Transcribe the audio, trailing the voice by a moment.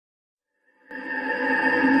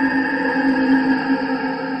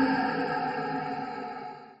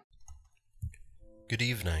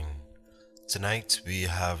Tonight we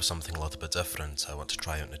have something a little bit different I want to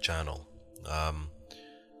try out on the channel.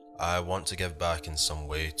 I want to give back in some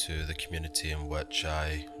way to the community in which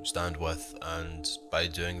I stand with, and by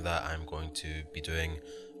doing that I'm going to be doing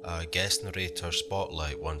a guest narrator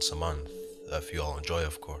spotlight once a month, if you all enjoy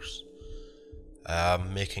of course.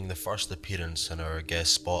 Making the first appearance in our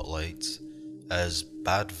guest spotlight is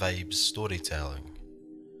Bad Vibes Storytelling.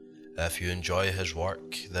 If you enjoy his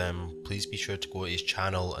work, then please be sure to go to his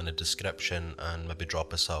channel in the description and maybe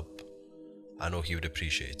drop a sub. I know he would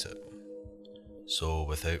appreciate it. So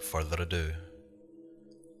without further ado,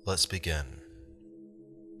 let's begin.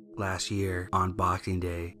 Last year, on Boxing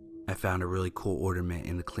Day, I found a really cool ornament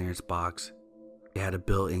in the clearance box. It had a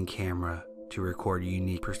built-in camera to record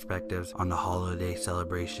unique perspectives on the holiday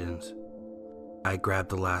celebrations. I grabbed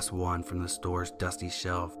the last one from the store's dusty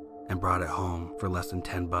shelf and brought it home for less than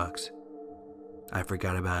 10 bucks. I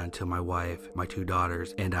forgot about it until my wife, my 2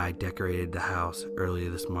 daughters, and I decorated the house earlier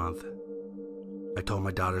this month. I told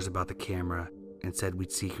my daughters about the camera and said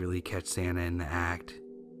we'd secretly catch Santa in the act.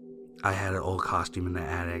 I had an old costume in the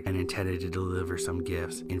attic and intended to deliver some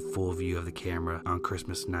gifts in full view of the camera on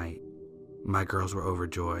Christmas night. My girls were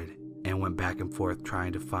overjoyed and went back and forth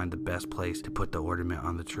trying to find the best place to put the ornament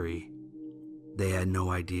on the tree. They had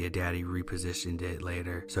no idea Daddy repositioned it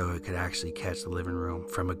later so it could actually catch the living room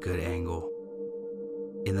from a good angle.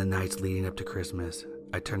 In the nights leading up to Christmas,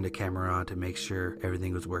 I turned the camera on to make sure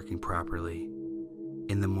everything was working properly.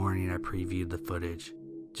 In the morning I previewed the footage,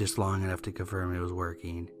 just long enough to confirm it was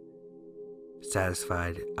working.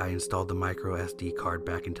 Satisfied, I installed the micro SD card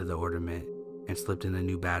back into the ornament and slipped in a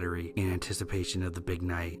new battery in anticipation of the big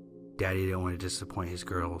night. Daddy didn't want to disappoint his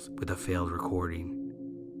girls with a failed recording.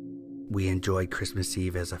 We enjoyed Christmas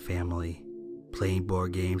Eve as a family, playing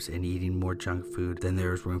board games and eating more junk food than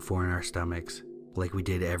there was room for in our stomachs, like we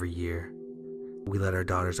did every year. We let our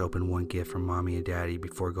daughters open one gift from Mommy and Daddy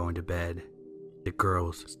before going to bed. The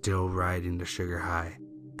girls, still riding the sugar high,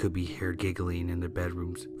 could be heard giggling in their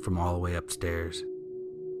bedrooms from all the way upstairs.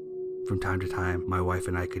 From time to time, my wife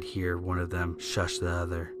and I could hear one of them shush the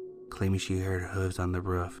other, claiming she heard hooves on the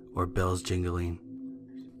roof or bells jingling.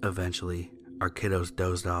 Eventually, our kiddos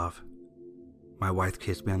dozed off. My wife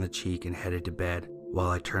kissed me on the cheek and headed to bed while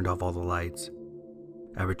I turned off all the lights.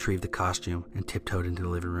 I retrieved the costume and tiptoed into the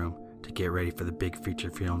living room to get ready for the big feature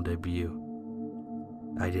film debut.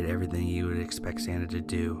 I did everything you would expect Santa to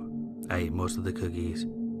do. I ate most of the cookies.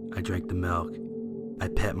 I drank the milk. I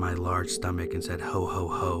pet my large stomach and said ho ho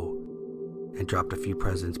ho, and dropped a few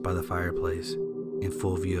presents by the fireplace in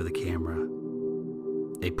full view of the camera.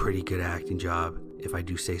 A pretty good acting job, if I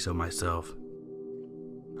do say so myself.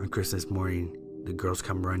 On Christmas morning, the girls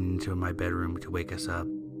come running into my bedroom to wake us up.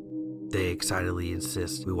 They excitedly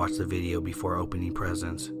insist we watch the video before opening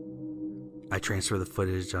presents. I transfer the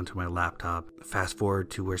footage onto my laptop, fast forward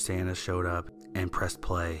to where Santa showed up, and pressed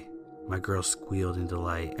play. My girls squealed in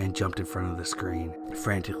delight and jumped in front of the screen,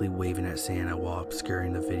 frantically waving at Santa while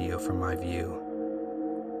obscuring the video from my view.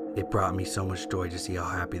 It brought me so much joy to see how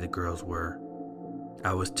happy the girls were.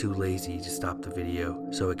 I was too lazy to stop the video,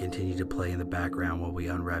 so it continued to play in the background while we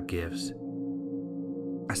unwrapped gifts.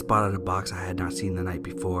 I spotted a box I had not seen the night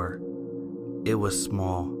before. It was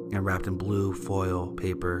small and wrapped in blue foil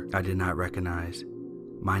paper I did not recognize.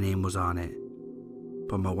 My name was on it,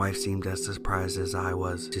 but my wife seemed as surprised as I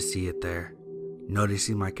was to see it there.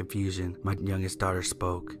 Noticing my confusion, my youngest daughter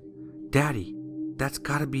spoke. "Daddy, that's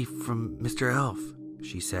gotta be from Mr. Elf,"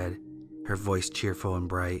 she said, her voice cheerful and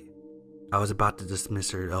bright. I was about to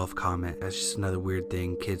dismiss her elf comment as just another weird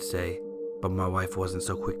thing kids say, but my wife wasn't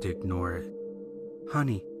so quick to ignore it.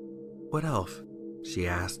 "Honey, what elf?" she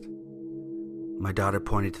asked. My daughter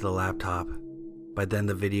pointed to the laptop. By then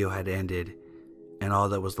the video had ended, and all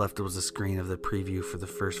that was left was a screen of the preview for the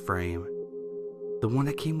first frame. "The one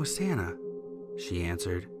that came with Santa," she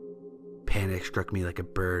answered. Panic struck me like a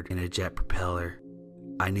bird in a jet propeller.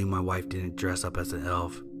 I knew my wife didn't dress up as an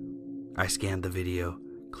elf. I scanned the video,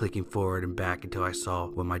 clicking forward and back until I saw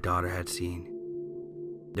what my daughter had seen.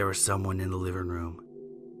 There was someone in the living room.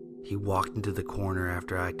 He walked into the corner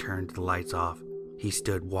after I turned the lights off. He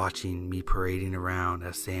stood watching me parading around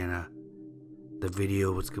as Santa. The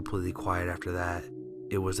video was completely quiet after that.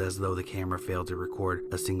 It was as though the camera failed to record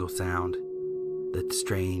a single sound. The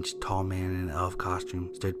strange, tall man in an elf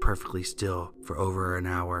costume stood perfectly still for over an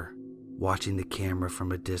hour, watching the camera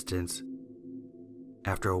from a distance.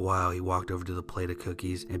 After a while, he walked over to the plate of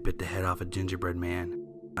cookies and bit the head off a gingerbread man.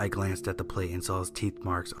 I glanced at the plate and saw his teeth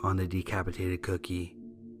marks on the decapitated cookie.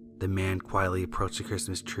 The man quietly approached the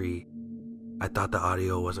Christmas tree. I thought the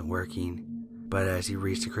audio wasn't working, but as he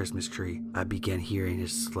reached the Christmas tree, I began hearing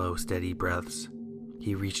his slow, steady breaths.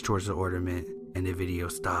 He reached towards the ornament and the video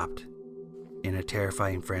stopped. In a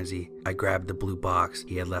terrifying frenzy, I grabbed the blue box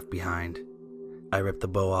he had left behind. I ripped the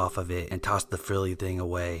bow off of it and tossed the frilly thing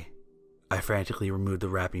away. I frantically removed the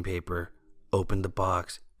wrapping paper, opened the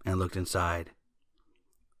box, and looked inside.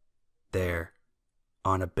 There,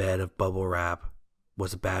 on a bed of bubble wrap,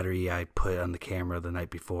 was a battery I put on the camera the night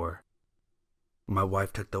before. My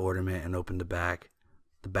wife took the ornament and opened the back.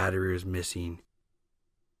 The battery was missing.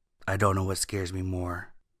 I don't know what scares me more,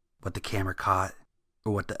 what the camera caught,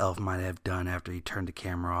 or what the elf might have done after he turned the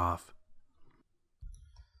camera off.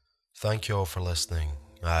 Thank you all for listening.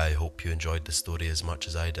 I hope you enjoyed the story as much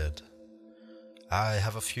as I did. I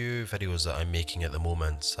have a few videos that I'm making at the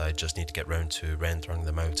moment. I just need to get round to rendering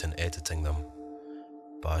them out and editing them.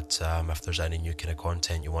 But if there's any new kind of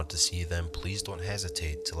content you want to see, then please don't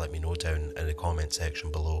hesitate to let me know down in the comment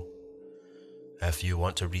section below. If you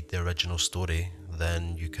want to read the original story,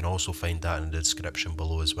 then you can also find that in the description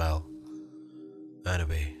below as well.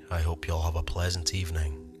 Anyway, I hope you all have a pleasant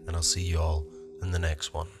evening, and I'll see you all in the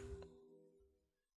next one.